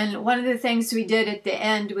group. And one of the things we did at the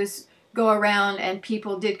end was go around and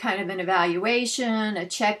people did kind of an evaluation, a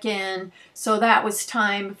check-in. So that was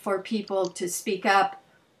time for people to speak up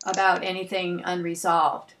about anything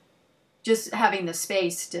unresolved. Just having the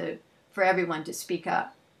space for everyone to speak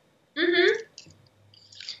up. Mm-hmm.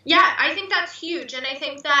 Yeah, I think that's huge. And I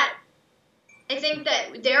think that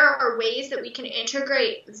there are ways that we can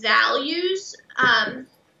integrate values,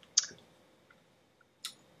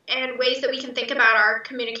 and ways that we can think about our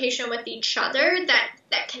communication with each other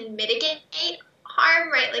that can mitigate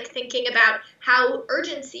harm, right? Like thinking about how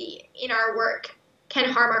urgency in our work can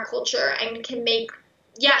harm our culture and can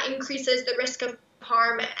increases the risk of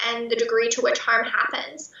harm and the degree to which harm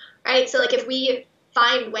happens, right? So like if we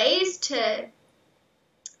find ways to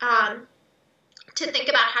think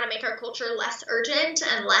about how to make our culture less urgent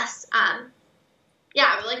and less,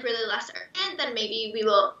 really less urgent, then maybe we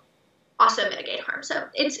will also mitigate harm. So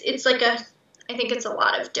it's like I think it's a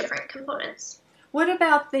lot of different components. What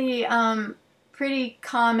about the pretty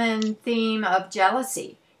common theme of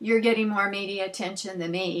jealousy? You're getting more media attention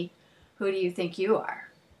than me. Who do you think you are?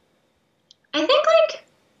 I think like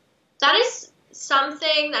that is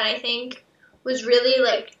something that I think was really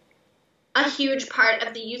like a huge part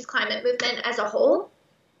of the youth climate movement as a whole,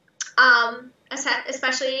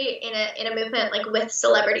 especially in a movement like with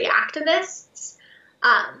celebrity activists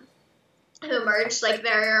who emerged like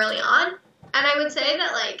very early on. And I would say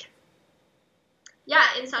that like, yeah,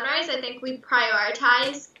 in Sunrise, I think we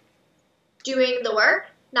prioritize doing the work,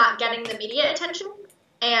 not getting the media attention.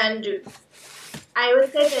 And I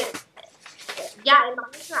would say that, yeah, in my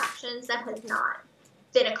interactions, that has not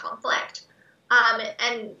been a conflict.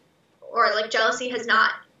 Or like jealousy has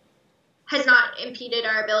not impeded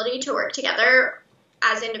our ability to work together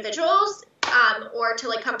as individuals, or to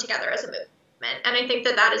like come together as a movement. And I think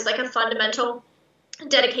that is like a fundamental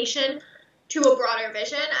dedication to a broader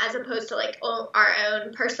vision as opposed to like our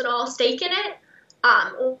own personal stake in it,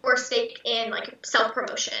 or stake in like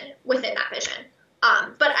self-promotion within that vision.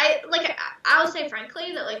 But I'll say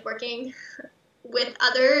frankly that like working with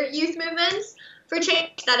other youth movements for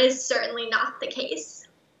change, that is certainly not the case.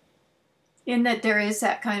 In that there is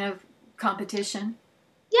that kind of competition?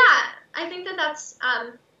 Yeah, I think that's,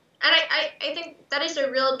 and I think that is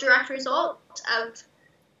a real direct result of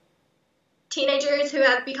teenagers who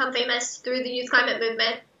have become famous through the youth climate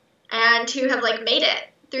movement and who have like made it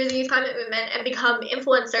through the youth climate movement and become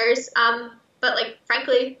influencers. But like,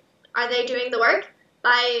 frankly, are they doing the work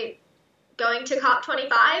by going to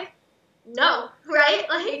COP25? No, right?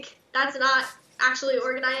 Like, that's not actually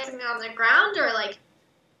organizing on the ground, or like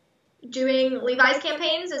doing Levi's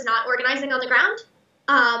campaigns is not organizing on the ground.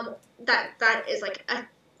 That is like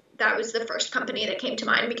that was the first company that came to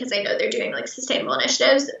mind because I know they're doing like sustainable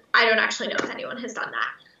initiatives. I don't actually know if anyone has done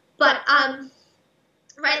that, but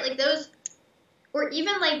right, like those, or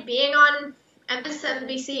even like being on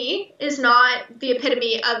MSNBC is not the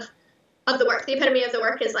epitome of the work. The epitome of the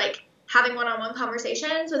work is like having one-on-one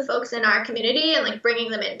conversations with folks in our community and like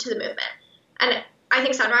bringing them into the movement. And I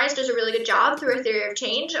think Sunrise does a really good job through a theory of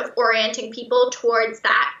change of orienting people towards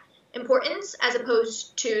that importance as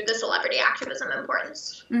opposed to the celebrity activism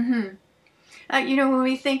importance. Mm-hmm. When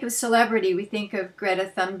we think of celebrity, we think of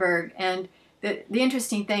Greta Thunberg, and the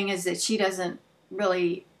interesting thing is that she doesn't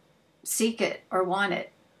really seek it or want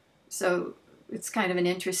it. So it's kind of an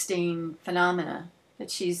interesting phenomena that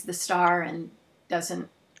she's the star and doesn't,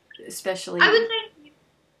 especially. I would say,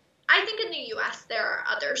 I think in the U.S. there are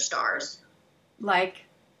other stars. Like?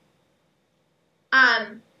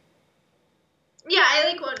 Yeah,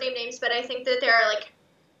 I won't name names, but I think that there are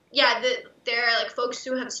there are folks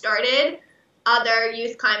who have started other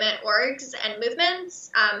youth climate orgs and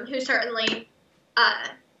movements, who certainly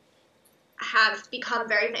have become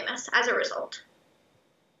very famous as a result.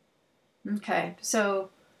 Okay, so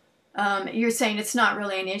you're saying it's not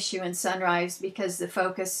really an issue in Sunrise because the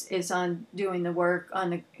focus is on doing the work on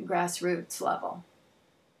the grassroots level.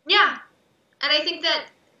 Yeah, and I think that,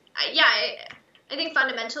 I think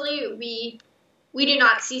fundamentally we do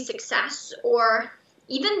not see success or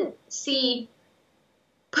even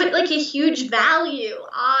put like a huge value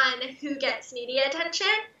on who gets media attention.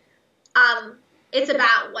 It's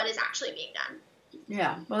about what is actually being done.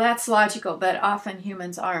 Yeah, well, that's logical, but often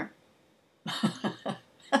humans aren't.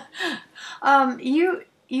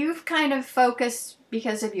 You've kind of focused,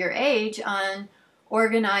 because of your age, on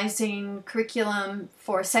organizing curriculum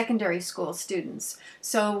for secondary school students.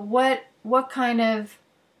 So what kind of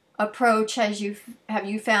approach have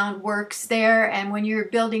you found works there? And when you're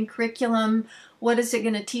building curriculum, what is it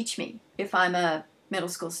going to teach me if I'm a middle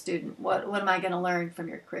school student? What am I going to learn from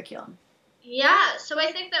your curriculum? Yeah, so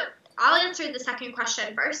I think that I'll answer the second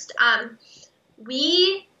question first.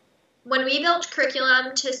 We, when we built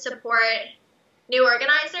curriculum to support new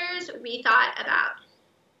organizers, we thought about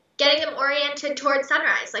getting them oriented towards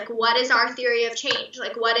Sunrise. Like, what is our theory of change?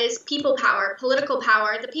 Like, what is people power, political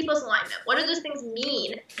power, the people's alignment? What do those things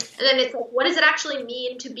mean? And then it's like, what does it actually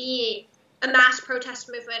mean to be a mass protest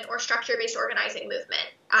movement or structure-based organizing movement,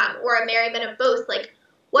 or a merriment of both? Like,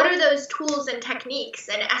 what are those tools and techniques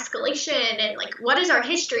and escalation, and like, what is our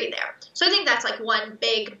history there? So I think that's like one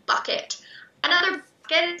big bucket. Another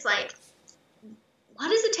bucket is like, what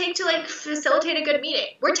does it take to like facilitate a good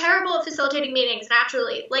meeting? We're terrible at facilitating meetings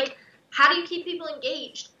naturally. Like, how do you keep people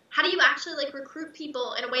engaged? How do you actually like recruit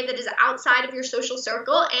people in a way that is outside of your social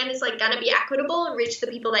circle and is like gonna be equitable and reach the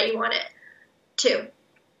people that you want it to?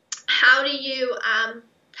 How do you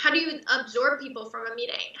absorb people from a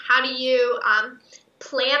meeting? How do you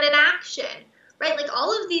plan an action? Right, like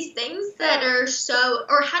all of these things that are so,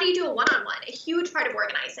 or how do you do a one-on-one? A huge part of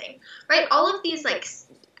organizing, right? All of these, like,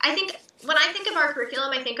 I think when I think of our curriculum,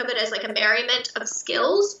 I think of it as like a merriment of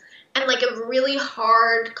skills and like of really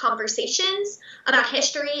hard conversations about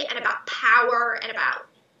history and about power and about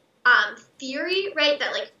theory, right?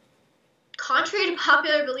 That like, contrary to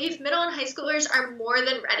popular belief, middle and high schoolers are more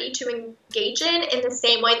than ready to engage in the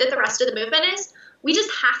same way that the rest of the movement is. We just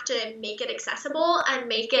have to make it accessible and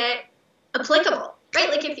make it applicable, right?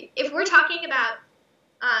 Like if we're talking about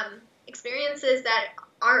experiences that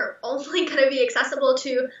are only going to be accessible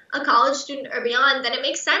to a college student or beyond, then it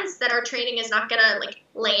makes sense that our training is not going to like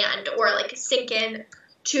land or like sink in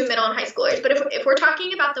to middle and high schoolers. But if we're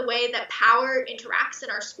talking about the way that power interacts in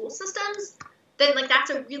our school systems, then like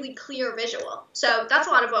that's a really clear visual. So that's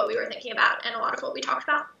a lot of what we were thinking about and a lot of what we talked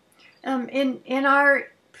about. In our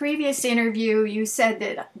previous interview, you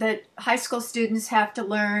said that high school students have to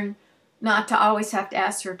learn not to always have to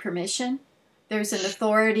ask for permission. There's an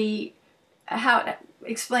authority.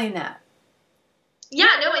 Explain that? Yeah,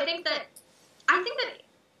 no, I think that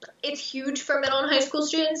it's huge for middle and high school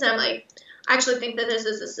students, and I actually think that this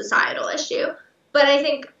is a societal issue. But I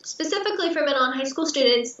think specifically for middle and high school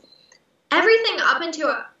students, everything up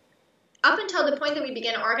until the point that we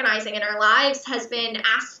begin organizing in our lives has been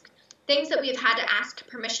things that we've had to ask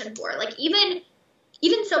permission for. Like even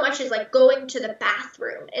so much as like going to the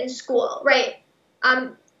bathroom in school, right?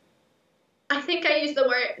 I think I used the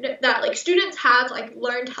word that like students have like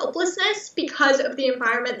learned helplessness because of the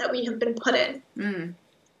environment that we have been put in. Mm.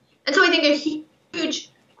 And so I think a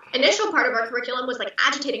huge initial part of our curriculum was like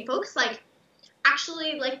agitating folks, like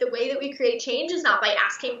actually like the way that we create change is not by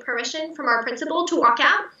asking permission from our principal to walk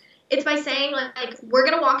out. It's by saying like we're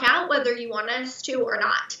going to walk out whether you want us to or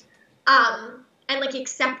not. And like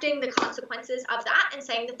accepting the consequences of that and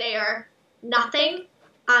saying that they are nothing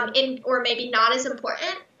or maybe not as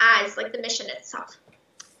important as like the mission itself.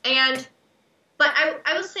 But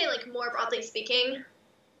I will say like more broadly speaking,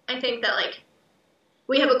 I think that like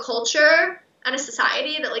we have a culture and a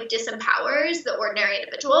society that like disempowers the ordinary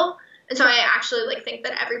individual. And so I actually like think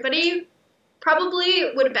that everybody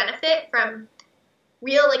probably would benefit from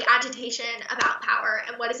real like agitation about power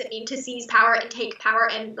and what does it mean to seize power and take power,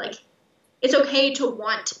 and like it's okay to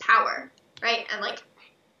want power, right? And like,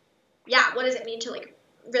 yeah, what does it mean to like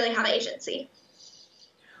really have agency?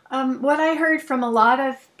 What I heard from a lot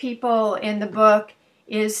of people in the book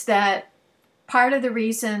is that part of the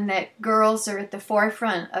reason that girls are at the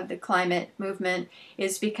forefront of the climate movement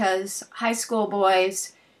is because high school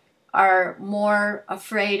boys are more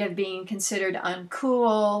afraid of being considered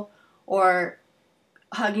uncool or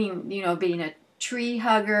hugging, being a tree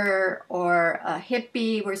hugger or a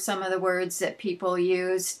hippie were some of the words that people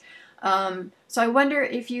used. So I wonder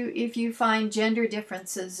if you find gender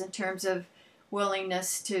differences in terms of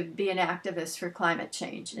willingness to be an activist for climate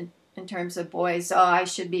change, in terms of boys, I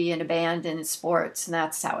should be in a band and in sports, and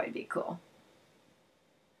that's how I'd be cool.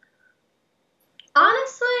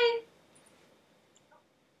 Honestly,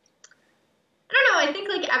 I don't know. I think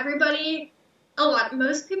like everybody,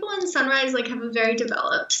 most people in Sunrise like have a very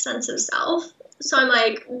developed sense of self. So I'm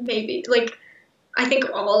like, maybe like, I think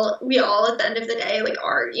we all at the end of the day like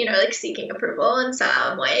are, like seeking approval in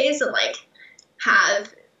some ways and like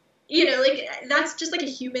have, like that's just like a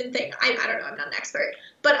human thing. I don't know, I'm not an expert,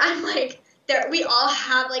 but I'm like, we all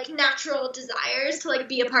have like natural desires to like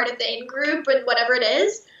be a part of the in-group and whatever it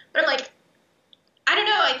is. But I'm like, I don't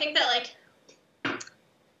know, I think that like,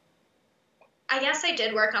 I guess I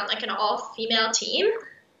did work on like an all-female team,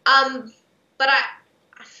 but I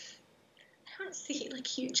don't see like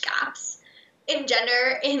huge gaps in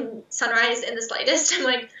gender in Sunrise in the slightest. I'm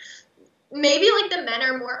like, maybe like the men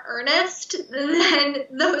are more earnest than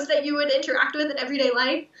those that you would interact with in everyday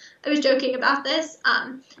life. I was joking about this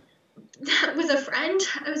with a friend.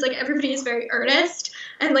 I was like, everybody is very earnest,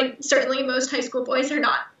 and like certainly most high school boys are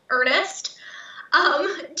not earnest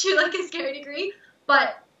to like a scary degree.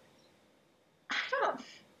 But I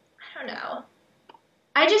don't know.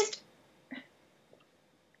 I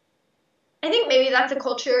think maybe that's a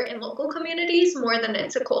culture in local communities more than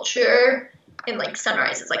it's a culture in like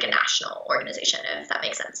Sunrise is like a national organization, if that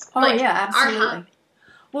makes sense. Oh, like, yeah, absolutely.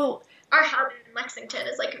 Our hub in Lexington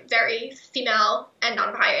is like very female and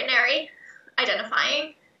non-binary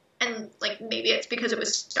identifying, and like maybe it's because it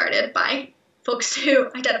was started by folks who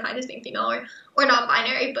identified as being female or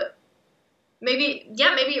non-binary, but maybe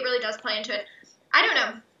it really does play into it. I don't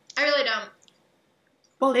know. I really don't.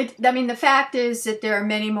 Well, the fact is that there are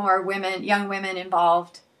many more young women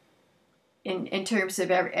involved in terms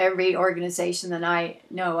of every organization than I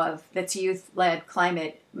know of that's youth-led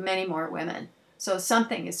climate, many more women. So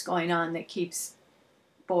something is going on that keeps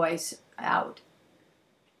boys out.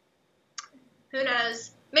 Who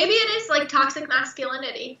knows? Maybe it is like toxic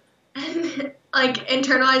masculinity and like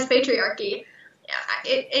internalized patriarchy.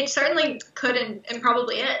 It certainly could and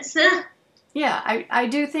probably is. Yeah, I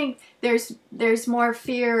do think there's more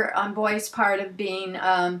fear on boys' part of being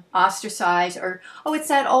ostracized, or, oh, it's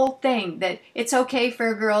that old thing that it's okay for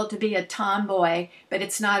a girl to be a tomboy, but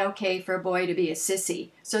it's not okay for a boy to be a sissy.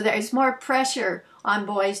 So there's more pressure on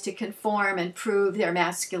boys to conform and prove their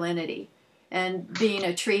masculinity. And being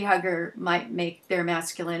a tree hugger might make their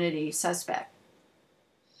masculinity suspect.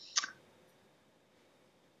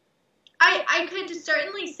 I could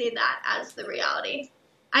certainly see that as the reality.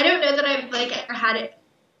 I don't know that I've like ever had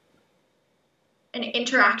an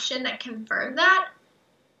interaction that confirmed that,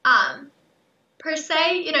 per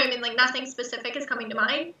se. You know what I mean? Like nothing specific is coming to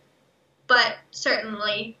mind, but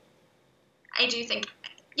certainly I do think,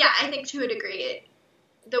 I think to a degree,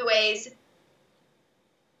 the ways.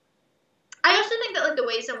 I also think that like the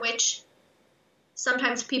ways in which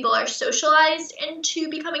sometimes people are socialized into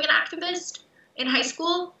becoming an activist in high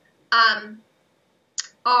school,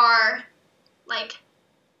 are like.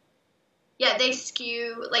 Yeah, they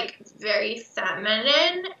skew, like, very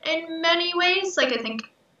feminine in many ways. Like, I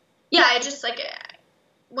think, it just, like,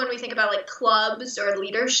 when we think about, like, clubs or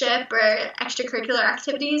leadership or extracurricular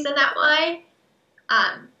activities in that way,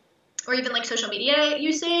 or even, like, social media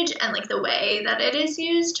usage and, like, the way that it is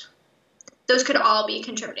used, those could all be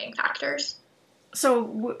contributing factors.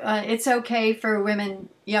 So it's okay for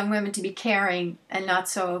young women to be caring, and not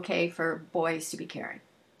so okay for boys to be caring.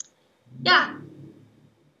 Yeah.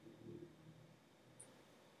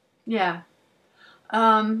 Yeah.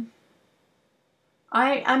 I'm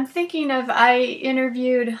thinking of, I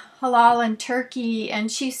interviewed Halal in Turkey,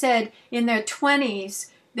 and she said in their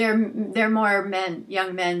 20s, there are more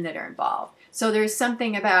young men that are involved. So there's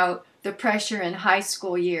something about the pressure in high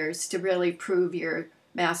school years to really prove your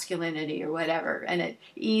masculinity or whatever, and it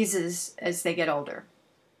eases as they get older.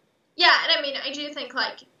 Yeah, and I mean, I do think,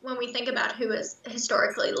 like, when we think about who has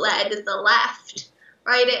historically led the left,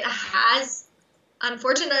 right, it has...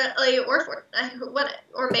 Unfortunately,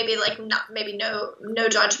 or maybe like not, maybe no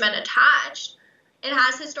judgment attached. It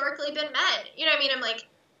has historically been men. You know what I mean? I'm like,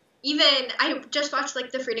 even I just watched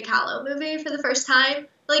like the Frida Kahlo movie for the first time.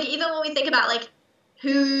 Like even when we think about like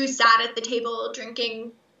who sat at the table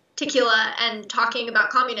drinking tequila and talking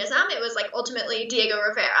about communism, it was like ultimately Diego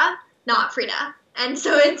Rivera, not Frida. And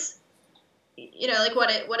so it's, like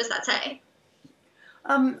what does that say?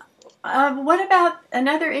 What about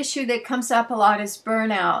another issue that comes up a lot is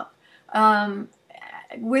burnout.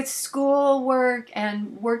 With schoolwork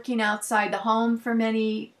and working outside the home for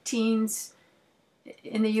many teens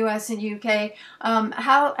in the U.S. and U.K.,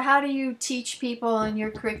 how do you teach people in your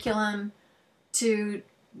curriculum to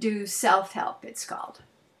do self-help, it's called?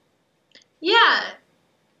 Yeah.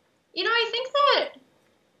 I think that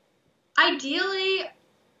ideally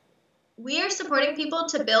we are supporting people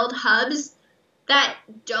to build hubs that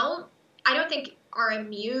I don't think are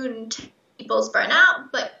immune to people's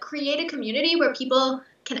burnout, but create a community where people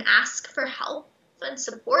can ask for help and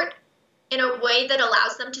support in a way that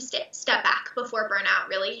allows them to step back before burnout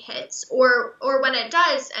really hits, or when it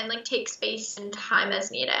does, and like take space and time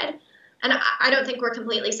as needed. And I don't think we're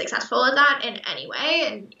completely successful at that in any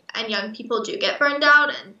way, and young people do get burned out,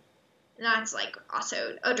 and that's like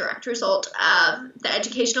also a direct result of the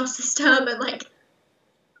educational system and like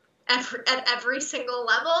at every single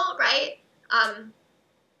level, right?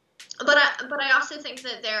 But I also think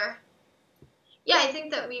that I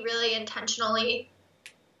think that we really intentionally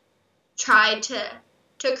try to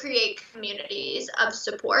create communities of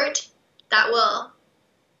support that will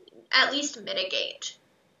at least mitigate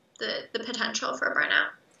the potential for burnout.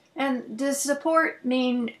 And does support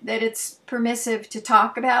mean that it's permissive to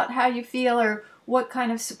talk about how you feel, or what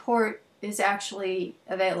kind of support is actually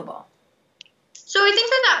available? So I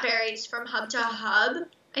think that varies from hub to hub.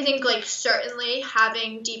 I think like certainly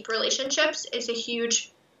having deep relationships is a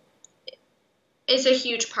huge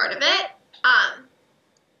part of it.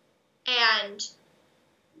 And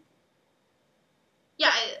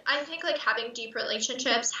yeah, I think like having deep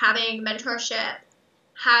relationships, having mentorship,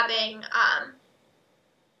 having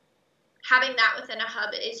that within a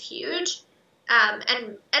hub is huge. And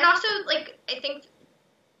also like I think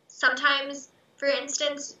sometimes, for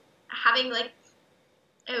instance, having like,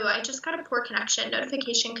 oh, I just got a poor connection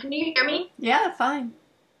notification. Can you hear me? Yeah, fine.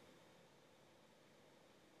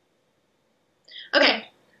 Okay.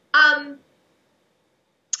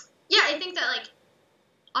 Yeah, I think that like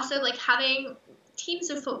also like having teams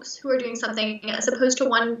of folks who are doing something as opposed to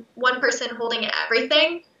one person holding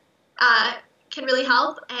everything can really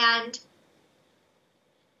help. And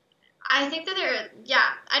I think that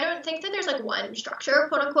I don't think that there's like one structure,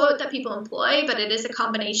 quote unquote, that people employ, but it is a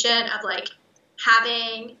combination of like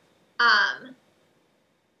having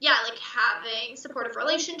having supportive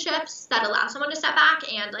relationships that allow someone to step back,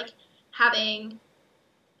 and like having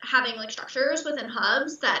like structures within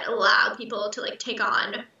hubs that allow people to like take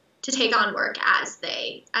on work as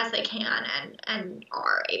they can and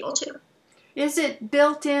are able to. Is it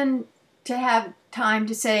built in to have time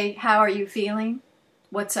to say, how are you feeling?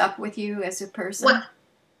 What's up with you as a person? What?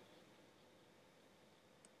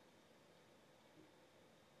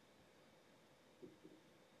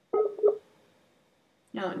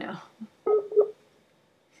 No.